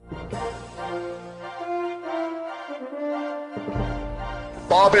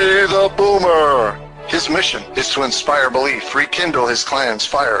Bobby the Boomer. His mission is to inspire belief, rekindle his clan's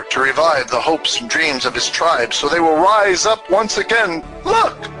fire, to revive the hopes and dreams of his tribe so they will rise up once again.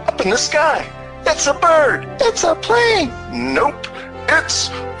 Look, up in the sky. It's a bird. It's a plane. Nope. It's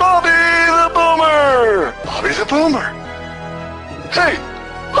Bobby the Boomer. Bobby the Boomer. Hey,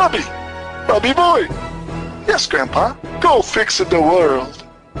 Bobby. Bobby boy. Yes, Grandpa. Go fix the world.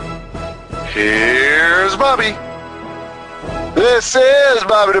 Here's Bobby. This is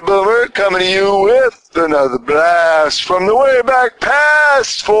Bobby the Boomer coming to you with another blast from the way back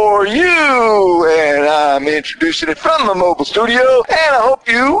past for you. And I'm introducing it from the mobile studio, and I hope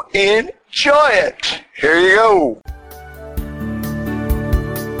you enjoy it. Here you go.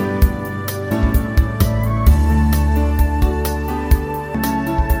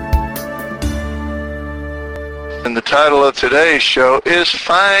 And the title of today's show is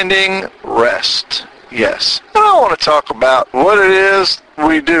Finding Rest. Yes. I want to talk about what it is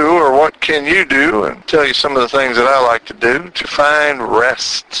we do, or what can you do, and tell you some of the things that I like to do to find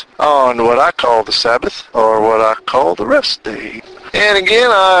rest on what I call the Sabbath, or what I call the rest day. And again,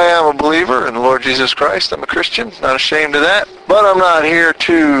 I am a believer in the Lord Jesus Christ. I'm a Christian, not ashamed of that. But I'm not here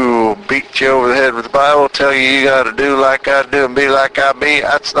to beat you over the head with the Bible, tell you got to do like I do and be like I be.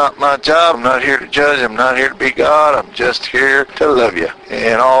 That's not my job. I'm not here to judge. I'm not here to be God. I'm just here to love you.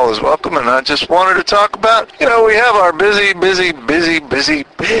 And all is welcome. And I just wanted to talk about, we have our busy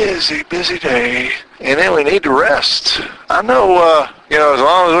day. And then we need to rest. I know, as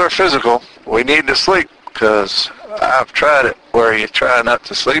long as we're physical, we need to sleep, because I've tried it where you try not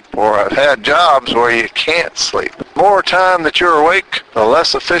to sleep, or I've had jobs where you can't sleep. The more time that you're awake, the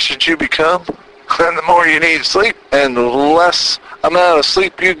less efficient you become, and the more you need sleep, and the less amount of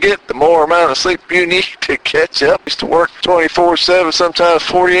sleep you get, the more amount of sleep you need to catch up. I used to work 24/7, sometimes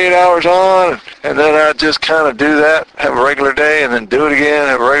 48 hours on, and then I just kind of do that, have a regular day, and then do it again,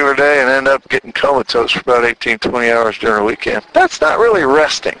 have a regular day, and end up getting comatose for about 18, 20 hours during the weekend. That's not really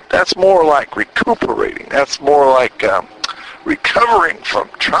resting. That's more like recuperating. That's more like recovering from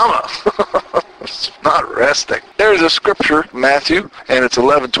trauma. It's not resting. There's a scripture, Matthew, and it's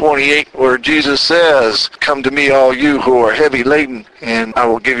 11:28, where Jesus says, "Come to me, all you who are heavy laden, and I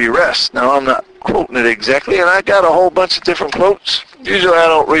will give you rest." Now, I'm not quoting it exactly, and I got a whole bunch of different quotes. Usually I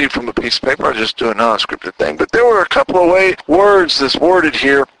don't read from a piece of paper. I just do a non-scripted thing. But there were a couple of words that's worded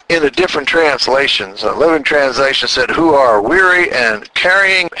here in the different translations. A Living Translation said, "Who are weary and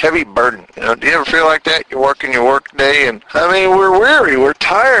carrying heavy burden." Do you ever feel like that? You're working your work day, and we're weary. We're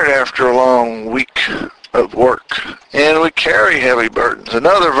tired after a long week of work, and we carry heavy burdens.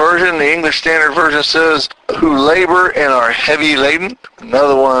 Another version, the English Standard Version, says, "Who labor and are heavy laden."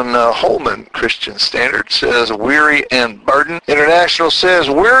 Another one, Holman Christian Standard, says, "Weary and burdened." International says,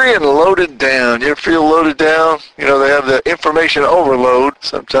 "Weary and loaded down." You ever feel loaded down? They have the information overload.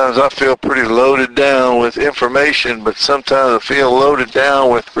 Sometimes I feel pretty loaded down with information, but sometimes I feel loaded down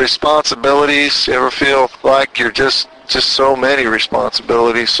with responsibilities. You ever feel like you're just so many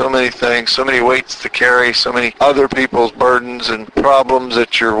responsibilities, so many things, so many weights to carry, so many other people's burdens and problems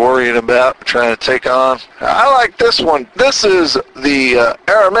that you're worrying about, trying to take on? I like this one. This is the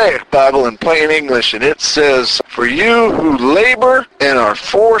Aramaic Bible in plain English, and it says, "For you who labor and are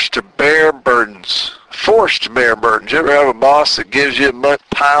forced to bear burdens." Forced to bear burdens. You ever have a boss that gives you a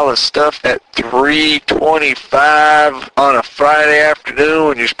pile of stuff at 3:25 on a Friday afternoon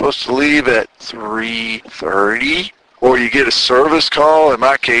when you're supposed to leave at 3:30? Or you get a service call. In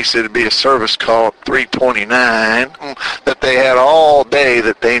my case, it'd be a service call at 3:29 that they had all day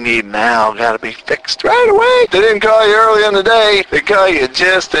that they need now. Got to be fixed right away. They didn't call you early in the day. They call you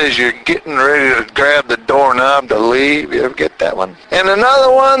just as you're getting ready to grab the doorknob to leave. You ever get that one? And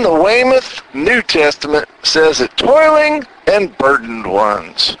another one, the Weymouth New Testament, says that toiling and burdened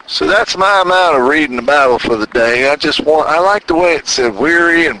ones. So that's my amount of reading the Bible for the day. I like the way it said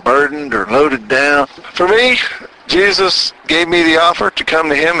weary and burdened or loaded down. For me, Jesus gave me the offer to come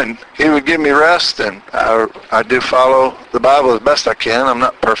to him, and he would give me rest, and I do follow the Bible as best I can. I'm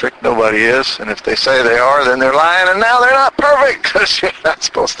not perfect. Nobody is. And if they say they are, then they're lying, and now they're not perfect, because you're not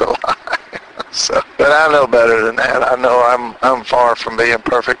supposed to lie. But I know better than that. I know I'm far from being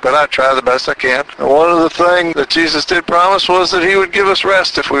perfect, but I try the best I can. And one of the things that Jesus did promise was that he would give us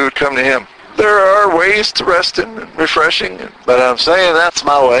rest if we would come to him. There are ways to resting and refreshing, but I'm saying that's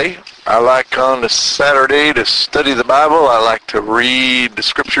my way. I like on a Saturday to study the Bible. I like to read the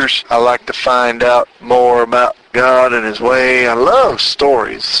scriptures. I like to find out more about God and his way. I love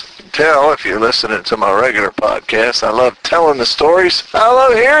stories. Tell if you're listening to my regular podcast. I love telling the stories. I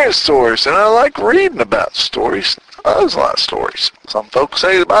love hearing stories, and I like reading about stories. There's a lot of stories. Some folks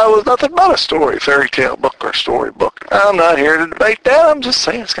say the Bible is nothing but a story, fairy tale book or story book. I'm not here to debate that. I'm just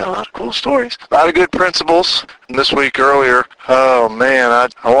saying it's got a lot of cool stories. A lot of good principles. This week earlier, oh man,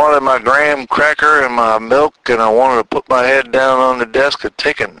 I wanted my graham cracker and my milk, and I wanted to put my head down on the desk and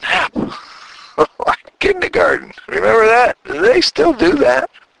take a nap. Like kindergarten. Remember that? Do they still do that?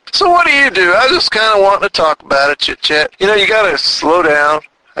 So what do? I just kind of want to talk about it, chit-chat. You know, you got to slow down.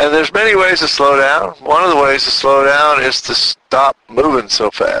 And there's many ways to slow down. One of the ways to slow down is to stop moving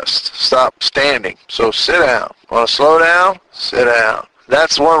so fast. Stop standing. So sit down. Want to slow down? Sit down.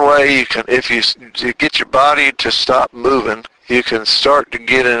 That's one way you can, if you get your body to stop moving, you can start to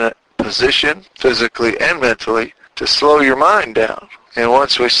get in a position, physically and mentally, to slow your mind down. And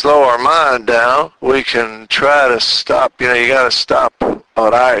once we slow our mind down, we can try to stop. You know, you got to stop.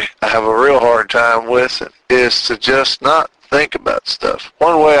 What I have a real hard time with is to just not think about stuff.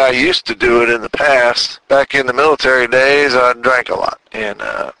 One way I used to do it in the past, back in the military days, I drank a lot. And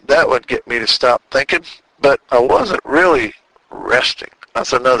that would get me to stop thinking. But I wasn't really resting.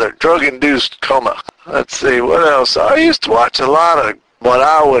 That's another drug-induced coma. Let's see, what else? I used to watch a lot of what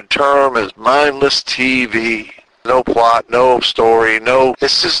I would term as mindless TV. No plot, no story,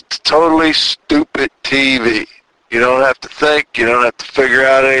 it's just totally stupid TV. You don't have to think. You don't have to figure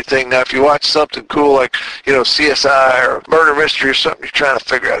out anything. Now, if you watch something cool like, you know, CSI or Murder Mystery or something, you're trying to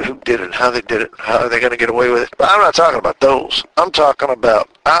figure out who did it, how they did it, how are they going to get away with it. But I'm not talking about those. I'm talking about,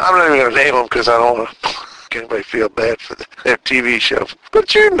 I'm not even going to name them because I don't want to make anybody feel bad for their TV shows.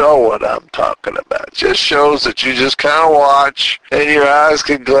 But you know what I'm talking about. Just shows that you just kind of watch and your eyes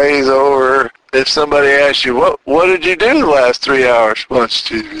can glaze over. If somebody asks you, what did you do the last 3 hours? Watch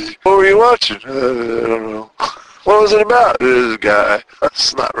TV. What were you watching? I don't know. What was it about? This guy.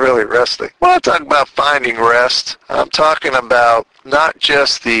 That's not really resting. When I talk about finding rest, I'm talking about not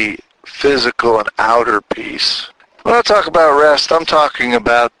just the physical and outer piece. When I talk about rest, I'm talking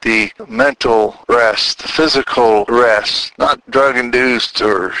about the mental rest, the physical rest, not drug-induced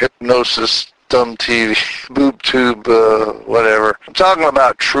or hypnosis, dumb TV, boob tube, whatever. I'm talking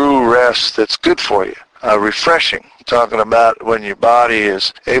about true rest that's good for you, refreshing. I'm talking about when your body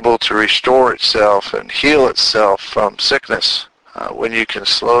is able to restore itself and heal itself from sickness, when you can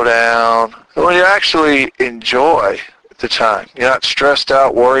slow down, and when you actually enjoy the time. You're not stressed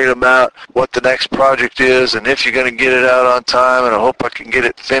out, worried about what the next project is and if you're going to get it out on time and I hope I can get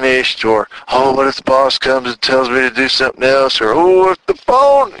it finished, or, oh, what if the boss comes and tells me to do something else, or, oh, if the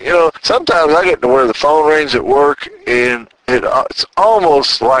phone, you know, sometimes I get to where the phone rings at work and it's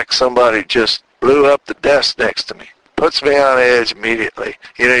almost like somebody just blew up the desk next to me. Puts me on edge immediately.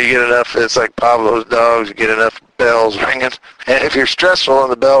 You know, you get enough, it's like Pavlov's dogs, you get enough bells ringing. And if you're stressful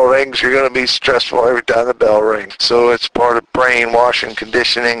and the bell rings, you're going to be stressful every time the bell rings. So it's part of brainwashing,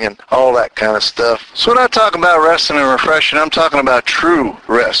 conditioning, and all that kind of stuff. So when I talk about resting and refreshing, I'm talking about true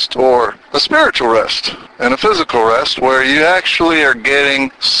rest, or a spiritual rest, and a physical rest, where you actually are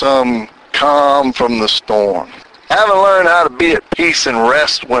getting some calm from the storm. I haven't learned how to be at peace and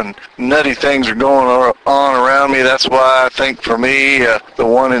rest when nutty things are going on around me. That's why I think for me, the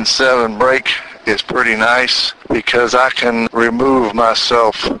 1 in 7 break is pretty nice, because I can remove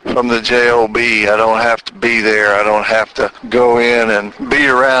myself from the JOB. I don't have to be there. I don't have to go in and be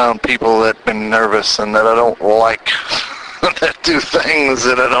around people that have been nervous and that I don't like. That do things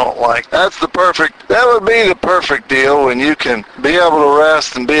that I don't like. That would be the perfect deal, when you can be able to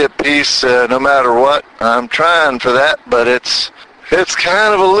rest and be at peace no matter what. I'm trying for that, but it's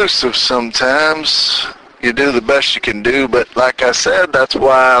kind of elusive sometimes. You do the best you can do, but like I said, that's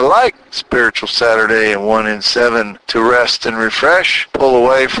why I like Spiritual Saturday and 1 in 7, to rest and refresh, pull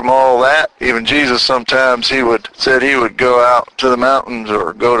away from all that. Even Jesus, sometimes said he would go out to the mountains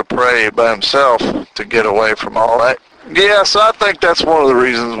or go to pray by himself to get away from all that. Yeah, so I think that's one of the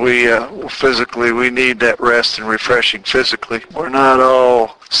reasons we need that rest and refreshing physically. We're not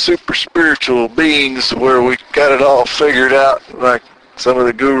all super spiritual beings where we got it all figured out like some of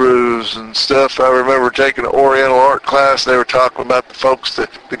the gurus and stuff. I remember taking an Oriental art class. They were talking about the folks,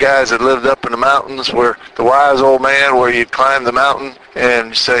 the guys that lived up in the mountains, where the wise old man, where you'd climb the mountain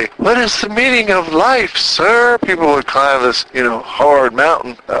and say, "What is the meaning of life, sir?" People would climb this, hard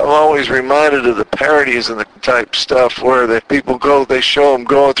mountain. I'm always reminded of the parodies and the type stuff where the people they show them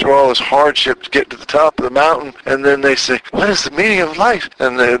going through all this hardship to get to the top of the mountain, and then they say, "What is the meaning of life?"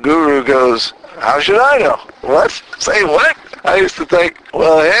 And the guru goes, "How should I know?" What? Say what? I used to think,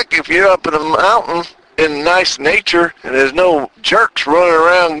 well, heck, if you're up in a mountain in nice nature and there's no jerks running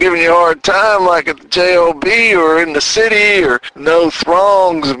around giving you a hard time like at the JOB or in the city, or no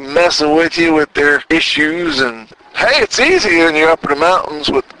throngs messing with you with their issues and hey, it's easy when you're up in the mountains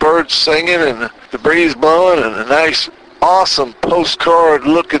with the birds singing and the breeze blowing and a nice, awesome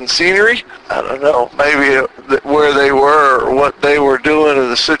postcard-looking scenery. I don't know, maybe where they were or what they were doing or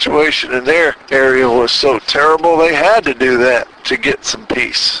the situation in their area was so terrible they had to do that to get some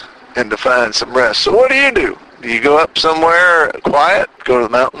peace and to find some rest. So what do? You go up somewhere quiet, go to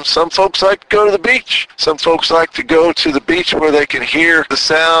the mountains. Some folks like to go to the beach. Some folks like to go to the beach where they can hear the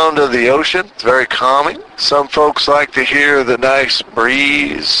sound of the ocean. It's very calming. Some folks like to hear the nice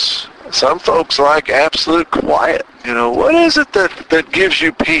breeze. Some folks like absolute quiet. You know, what is it that gives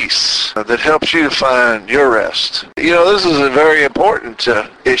you peace, that helps you to find your rest? You know, this is a very important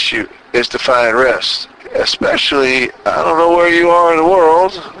issue, is to find rest. Especially, I don't know where you are in the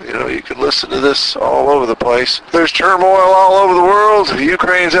world. You know, you can listen to this all over the place. There's turmoil all over the world.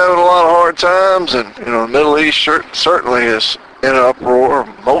 Ukraine's having a lot of hard times, and, you know, the Middle East certainly is in an uproar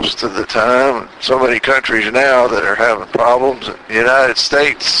most of the time. So many countries now that are having problems. The United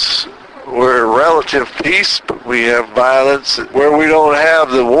States, we're relative peace, but we have violence. Where we don't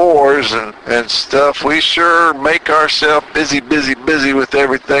have the wars and stuff, we sure make ourselves busy with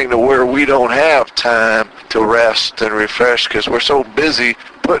everything to where we don't have time to rest and refresh because we're so busy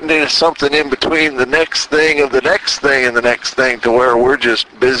putting in something in between the next thing of the next thing and the next thing to where we're just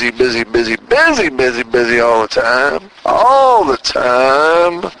busy all the time. All the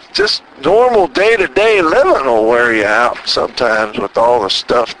time. Just normal day-to-day living will wear you out sometimes with all the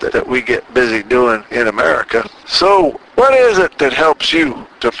stuff that we get busy doing in America. So what is it that helps you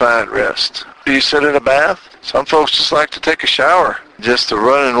to find rest? Do you sit in a bath? Some folks just like to take a shower. Just the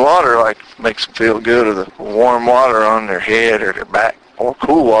running water makes them feel good, or the warm water on their head or their back. Or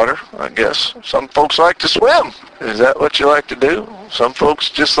cool water, I guess. Some folks like to swim. Is that what you like to do? Some folks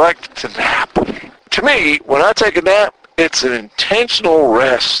just like to nap. To me, when I take a nap, it's an intentional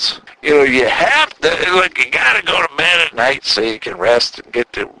rest. You know, you have to, you gotta go to bed at night so you can rest and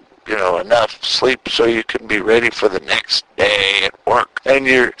get to, you know, enough sleep so you can be ready for the next day at work. And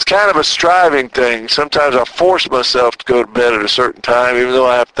it's kind of a striving thing. Sometimes I force myself to go to bed at a certain time, even though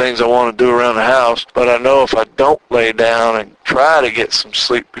I have things I want to do around the house. But I know if I don't lay down and try to get some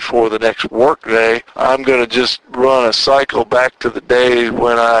sleep before the next work day, I'm going to just run a cycle back to the day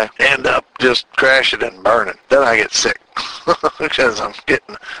when I end up just crashing and burning. Then I get sick because I'm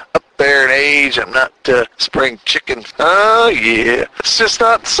getting up there in age. I'm not spring chicken. Oh, yeah. It's just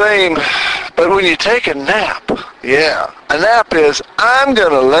not the same. But when you take a nap, yeah. A nap is, I'm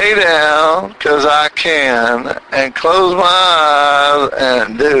going to lay down because I can and close my eyes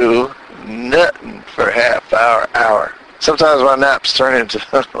and do nothing for a half hour. Sometimes my naps turn into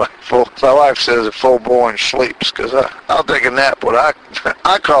my wife says it full-blown sleeps because I'll take a nap. What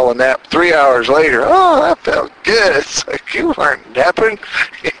I call a nap 3 hours later. Oh, that felt good. It's like you weren't napping.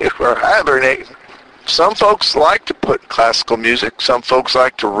 You were hibernating. Some folks like to put classical music. Some folks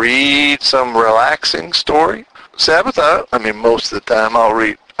like to read some relaxing story. Sabbath, most of the time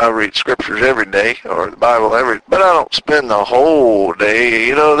I read scriptures every day, or the Bible but I don't spend the whole day.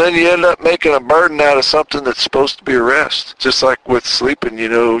 You know, then you end up making a burden out of something that's supposed to be a rest. Just like with sleeping, you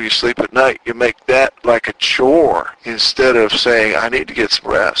know, you sleep at night. You make that like a chore instead of saying, I need to get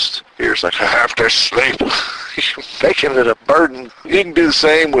some rest. Here's like, I have to sleep. You're making it a burden. You can do the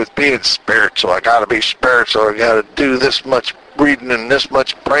same with being spiritual. I got to be spiritual. I got to do this much reading and this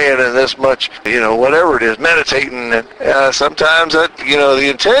much praying and this much, you know, whatever it is, meditating. And sometimes that, you know, the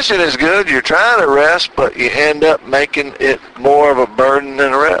intention is good. You're trying to rest, but you end up making it more of a burden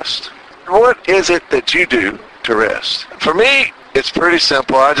than a rest. What is it that you do to rest? For me, it's pretty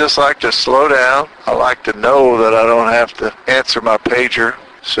simple. I just like to slow down. I like to know that I don't have to answer my pager.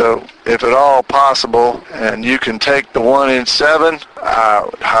 So if at all possible, and you can take the 1 in 7, I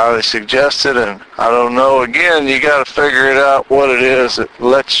would highly suggest it. And I don't know, again, you got to figure it out what it is that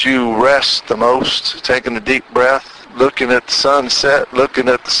lets you rest the most. Taking a deep breath, looking at the sunset, looking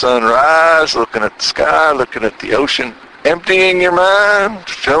at the sunrise, looking at the sky, looking at the ocean. Emptying your mind,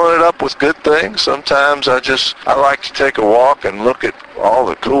 filling it up with good things. Sometimes I like to take a walk and look at all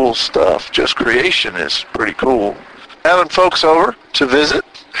the cool stuff. Just creation is pretty cool. Having folks over to visit,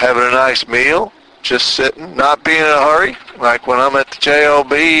 having a nice meal, just sitting, not being in a hurry. Like when I'm at the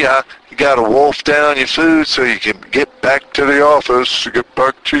JLB, you got to wolf down your food so you can get back to the office, get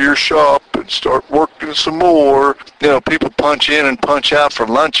back to your shop and start working some more. You know, people punch in and punch out for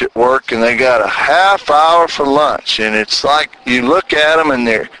lunch at work, and they got a half hour for lunch. And it's like you look at them and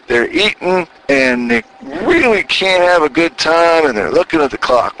they're eating and they really can't have a good time, and they're looking at the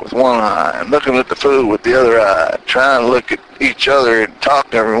clock with one eye and looking at the food with the other eye, trying to look at each other and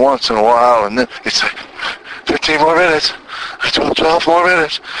talk every once in a while, and then it's like, 15 more minutes, 12 more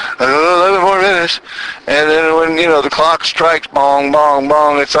minutes, 11 more minutes. And then when, the clock strikes, bong, bong,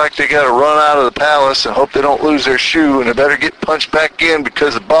 bong, it's like they got to run out of the palace and hope they don't lose their shoe, and they better get punched back in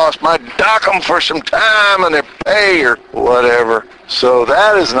because the boss might dock them for some time and their pay or whatever. So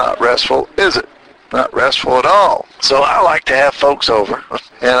that is not restful, is it? Not restful at all. So I like to have folks over,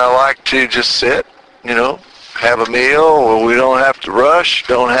 and I like to just sit, have a meal where we don't have to rush,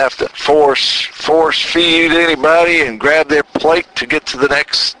 don't have to force feed anybody and grab their plate to get to the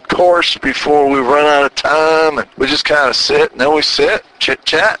next course before we run out of time. And we just kind of sit, and then we sit,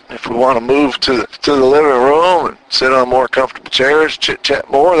 chit-chat. If we want to move to the living room and sit on more comfortable chairs, chit-chat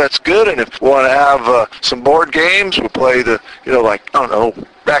more, that's good. And if we want to have some board games, we play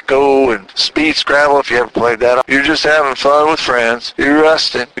Racco and Speed Scrabble, if you ever played that. You're just having fun with friends. You're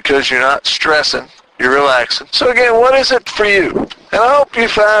resting because you're not stressing. You're relaxing. So again, what is it for you? And I hope you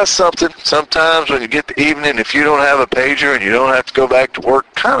find something. Sometimes when you get the evening, if you don't have a pager and you don't have to go back to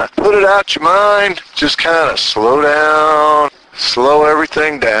work, kind of put it out your mind. Just kind of slow down. Slow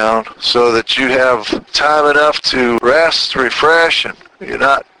everything down so that you have time enough to rest, refresh, and you're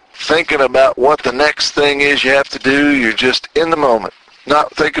not thinking about what the next thing is you have to do. You're just in the moment.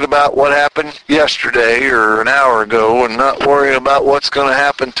 Not thinking about what happened yesterday or an hour ago, and not worrying about what's going to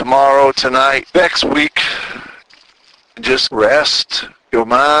happen tomorrow, tonight, next week. Just rest your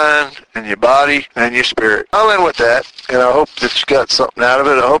mind and your body and your spirit. I'll end with that, and I hope that you got something out of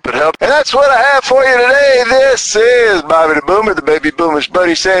it. I hope it helped. And that's what I have for you today. This is Bobby the Boomer, the Baby Boomer's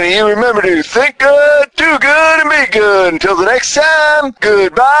buddy, saying to you, remember to think good, do good, and be good. Until the next time,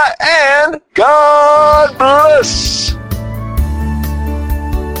 goodbye, and God bless.